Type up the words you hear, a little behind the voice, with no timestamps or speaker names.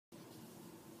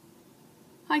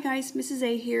Hi guys, Mrs.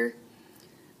 A here.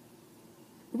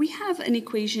 We have an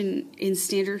equation in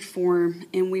standard form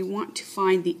and we want to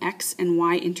find the x and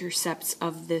y intercepts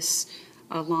of this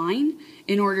line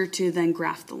in order to then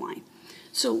graph the line.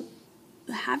 So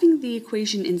having the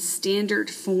equation in standard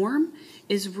form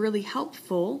is really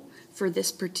helpful for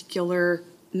this particular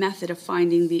method of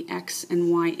finding the x and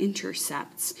y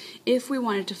intercepts. If we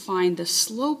wanted to find the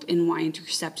slope in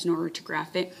y-intercept in order to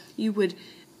graph it, you would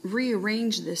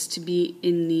rearrange this to be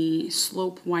in the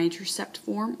slope y-intercept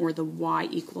form, or the y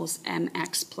equals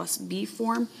mx plus b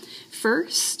form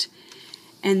first,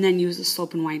 and then use the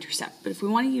slope and y-intercept. But if we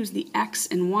want to use the x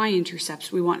and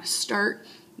y-intercepts, we want to start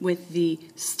with the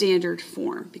standard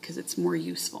form because it's more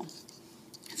useful.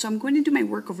 So I'm going to do my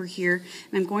work over here,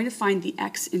 and I'm going to find the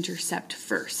x-intercept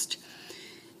first.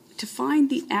 To find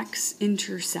the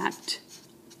x-intercept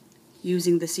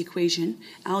using this equation,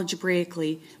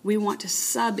 algebraically, we want to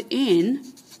sub in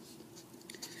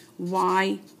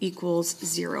y equals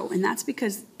 0. And that's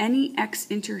because any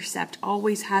x-intercept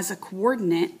always has a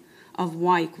coordinate of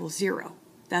y equals 0.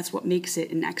 That's what makes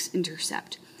it an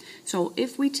x-intercept. So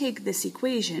if we take this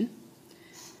equation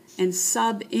and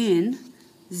sub in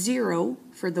 0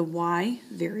 for the y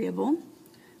variable,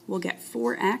 we'll get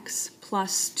 4x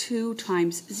plus 2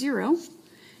 times 0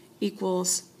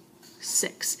 equals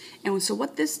 6. And so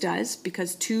what this does,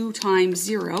 because 2 times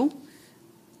 0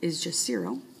 is just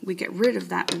 0, we get rid of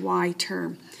that y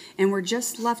term. And we're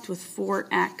just left with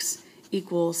 4x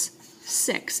equals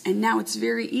 6. And now it's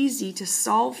very easy to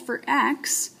solve for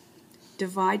x.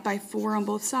 Divide by 4 on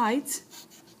both sides,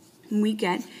 and we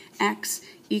get x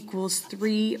equals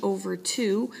 3 over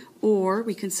 2, or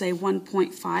we can say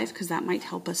 1.5, because that might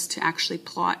help us to actually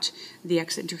plot the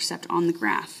x-intercept on the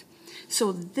graph.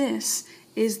 So this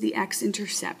is the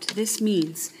x-intercept. This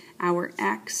means our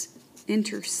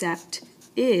x-intercept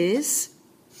is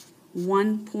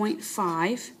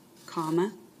 1.5,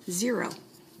 0.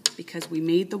 Because we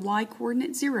made the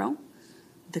y-coordinate 0,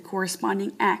 the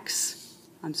corresponding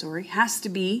has to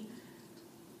be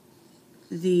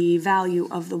the value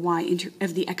of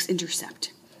the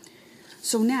x-intercept.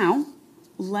 So now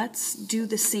let's do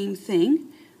the same thing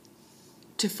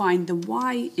to find the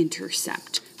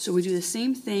y-intercept. So we do the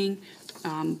same thing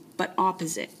but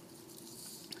opposite.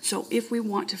 So if we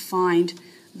want to find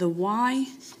the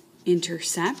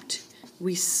y-intercept,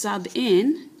 we sub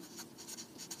in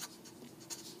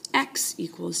x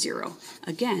equals 0.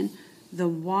 Again, the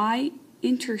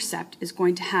y-intercept is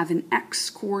going to have an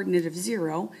x-coordinate of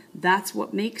 0. That's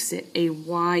what makes it a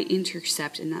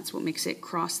y-intercept, and that's what makes it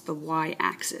cross the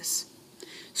y-axis.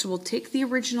 So we'll take the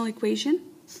original equation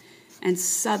and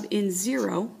sub in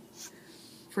 0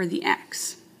 for the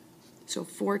x. So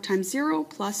 4 times 0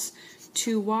 plus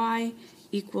 2y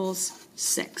equals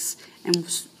 6. And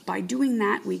by doing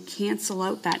that, we cancel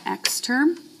out that x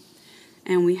term,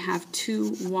 and we have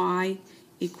 2y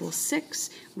equals 6.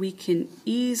 We can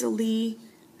easily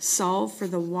solve for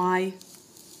the y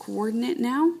coordinate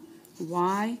now.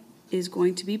 Y is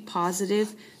going to be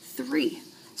positive 3.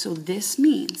 So this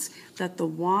means that the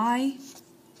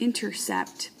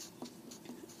y-intercept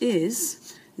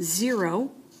is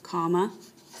 0,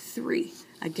 3.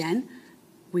 Again,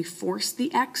 we force the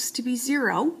x to be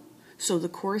 0, so the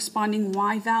corresponding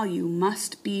y value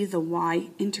must be the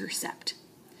y-intercept.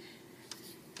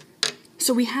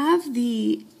 So we have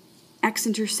the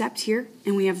x-intercept here,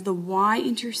 and we have the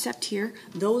y-intercept here.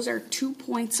 Those are 2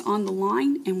 points on the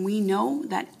line, and we know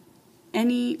that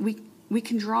we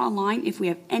can draw a line if we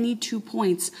have any 2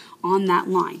 points on that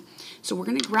line. So we're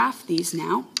going to graph these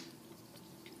now.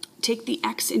 Take the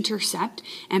x-intercept,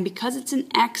 and because it's an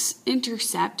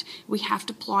x-intercept, we have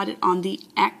to plot it on the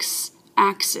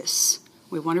x-axis.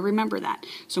 We want to remember that.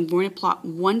 So I'm going to plot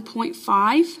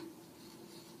 1.5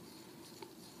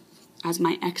 as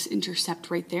my x-intercept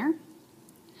right there.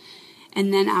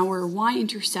 And then our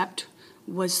y-intercept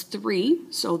was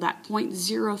 3, so that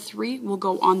 0.03 will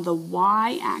go on the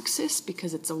y-axis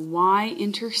because it's a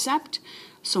y-intercept.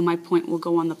 So my point will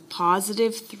go on the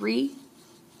positive 3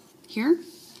 here.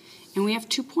 And we have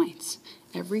 2 points.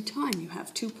 Every time you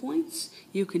have 2 points,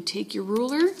 you can take your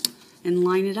ruler and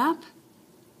line it up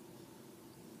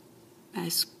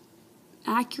as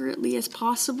accurately as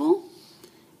possible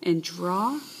and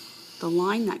draw the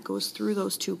line that goes through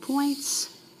those 2 points.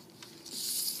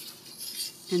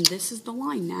 And this is the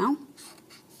line now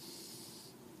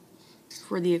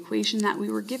for the equation that we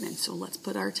were given. So let's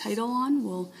put our title on.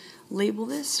 We'll label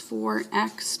this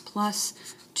 4x plus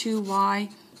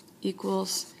 2y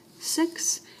equals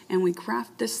 6, and we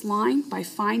graph this line by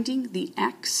finding the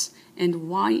x and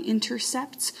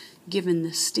y-intercepts given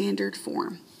the standard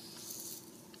form.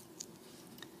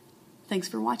 Thanks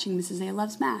for watching Mrs. A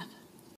Loves Math.